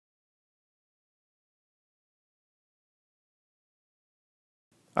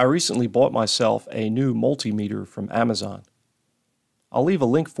I recently bought myself a new multimeter from Amazon. I'll leave a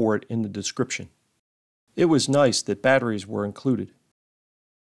link for it in the description. It was nice that batteries were included.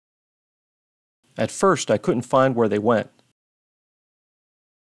 At first, I couldn't find where they went.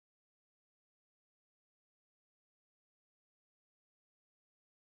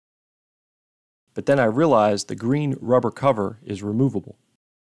 But then I realized the green rubber cover is removable.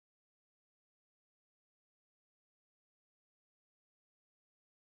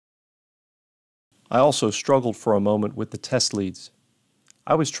 I also struggled for a moment with the test leads.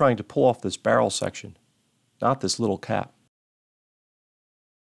 I was trying to pull off this barrel section, not this little cap.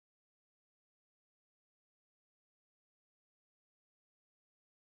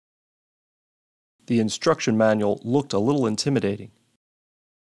 The instruction manual looked a little intimidating,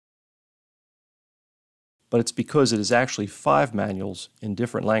 but it's because it is actually 5 manuals in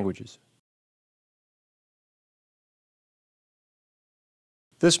different languages.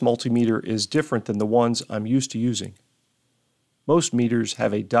 This multimeter is different than the ones I'm used to using. Most meters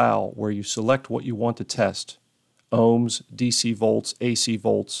have a dial where you select what you want to test: ohms, DC volts, AC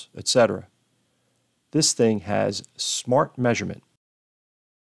volts, etc. This thing has smart measurement.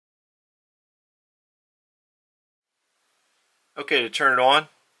 Okay, to turn it on,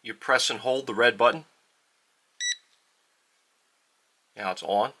 you press and hold the red button. Now it's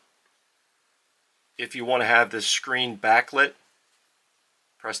on. If you want to have this screen backlit,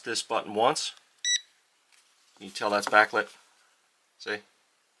 press this button once. Can you tell that's backlit? See?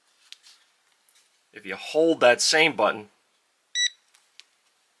 If you hold that same button,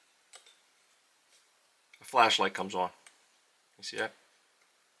 the flashlight comes on. You see that?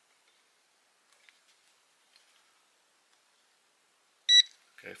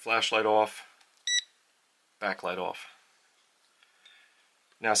 Okay, flashlight off, backlight off.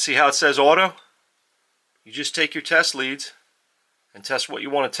 Now see how it says auto? You just take your test leads and test what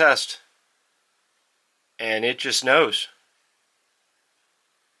you want to test, and it just knows.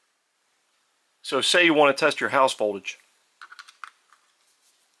 So say you want to test your house voltage.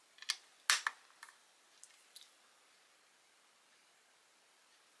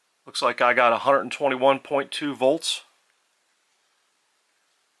 Looks like I got 121.2 volts.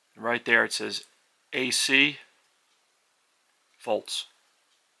 Right there it says AC volts.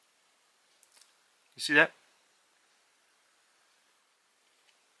 You see that?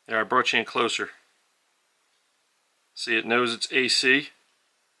 There, I brought you in closer. See, it knows it's AC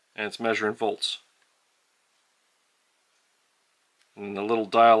and it's measuring volts. And the little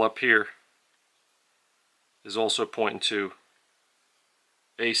dial up here is also pointing to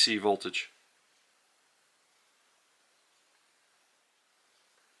AC voltage.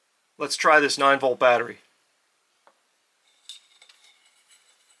 Let's try this 9-volt battery.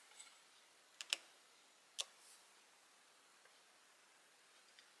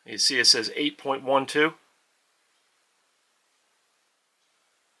 You see it says 8.12.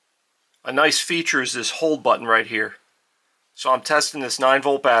 A nice feature is this hold button right here. So I'm testing this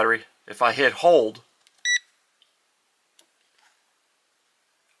 9-volt battery. If I hit hold,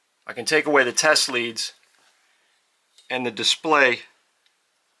 I can take away the test leads and the display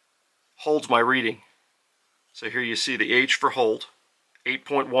holds my reading. So here you see the H for hold,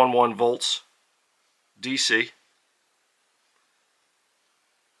 8.11 volts DC.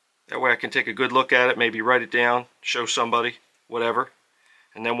 That way I can take a good look at it, maybe write it down, show somebody, whatever.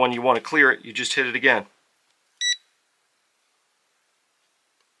 And then when you want to clear it, you just hit it again.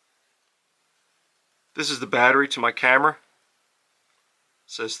 This is the battery to my camera. It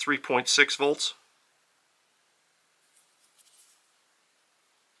says 3.6 volts.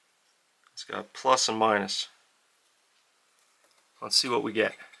 It's got plus and minus. Let's see what we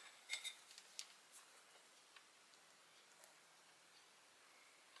get.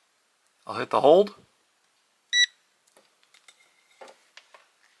 I'll hit the hold.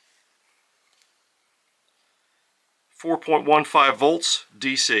 .15 volts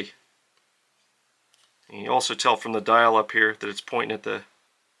DC. And you also tell from the dial up here that it's pointing at the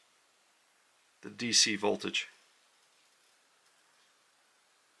DC voltage.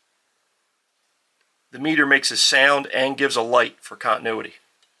 The meter makes a sound and gives a light for continuity.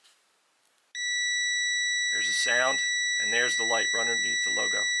 There's a sound, and there's the light right underneath the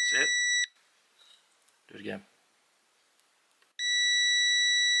logo. See it? Do it again.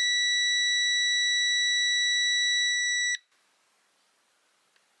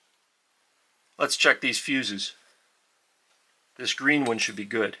 Let's check these fuses. This green one should be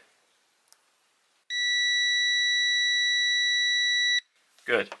good.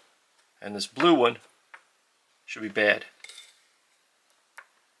 Good. And this blue one should be bad.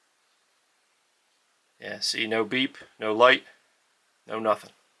 Yeah, see, no beep, no light, no nothing.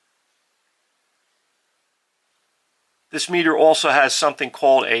 This meter also has something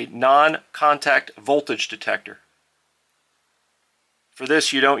called a non-contact voltage detector. For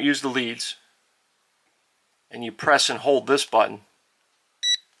this, you don't use the leads, and you press and hold this button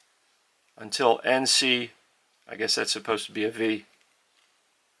until NC, I guess that's supposed to be a V,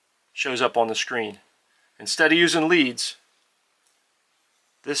 shows up on the screen. Instead of using leads,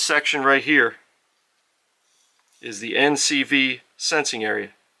 this section right here is the NCV sensing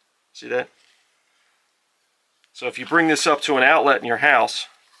area. See that? So if you bring this up to an outlet in your house,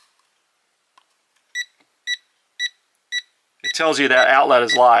 it tells you that outlet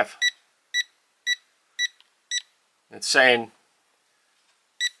is live. It's saying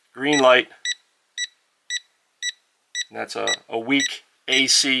green light, and that's a weak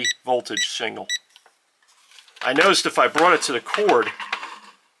AC voltage signal. I noticed if I brought it to the cord,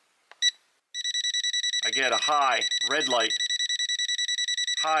 I get a high red light,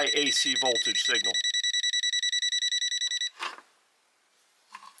 high AC voltage signal.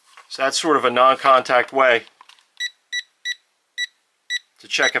 So that's sort of a non-contact way to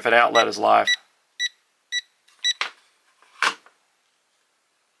check if an outlet is live.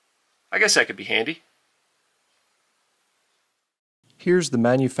 I guess that could be handy. Here's the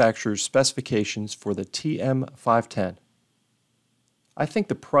manufacturer's specifications for the TM-510. I think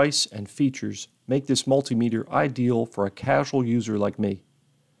the price and features make this multimeter ideal for a casual user like me.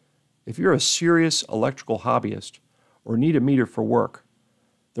 If you're a serious electrical hobbyist or need a meter for work,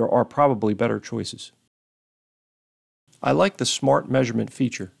 there are probably better choices. I like the smart measurement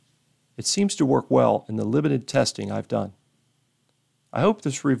feature. It seems to work well in the limited testing I've done. I hope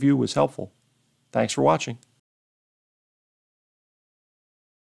this review was helpful. Thanks for watching.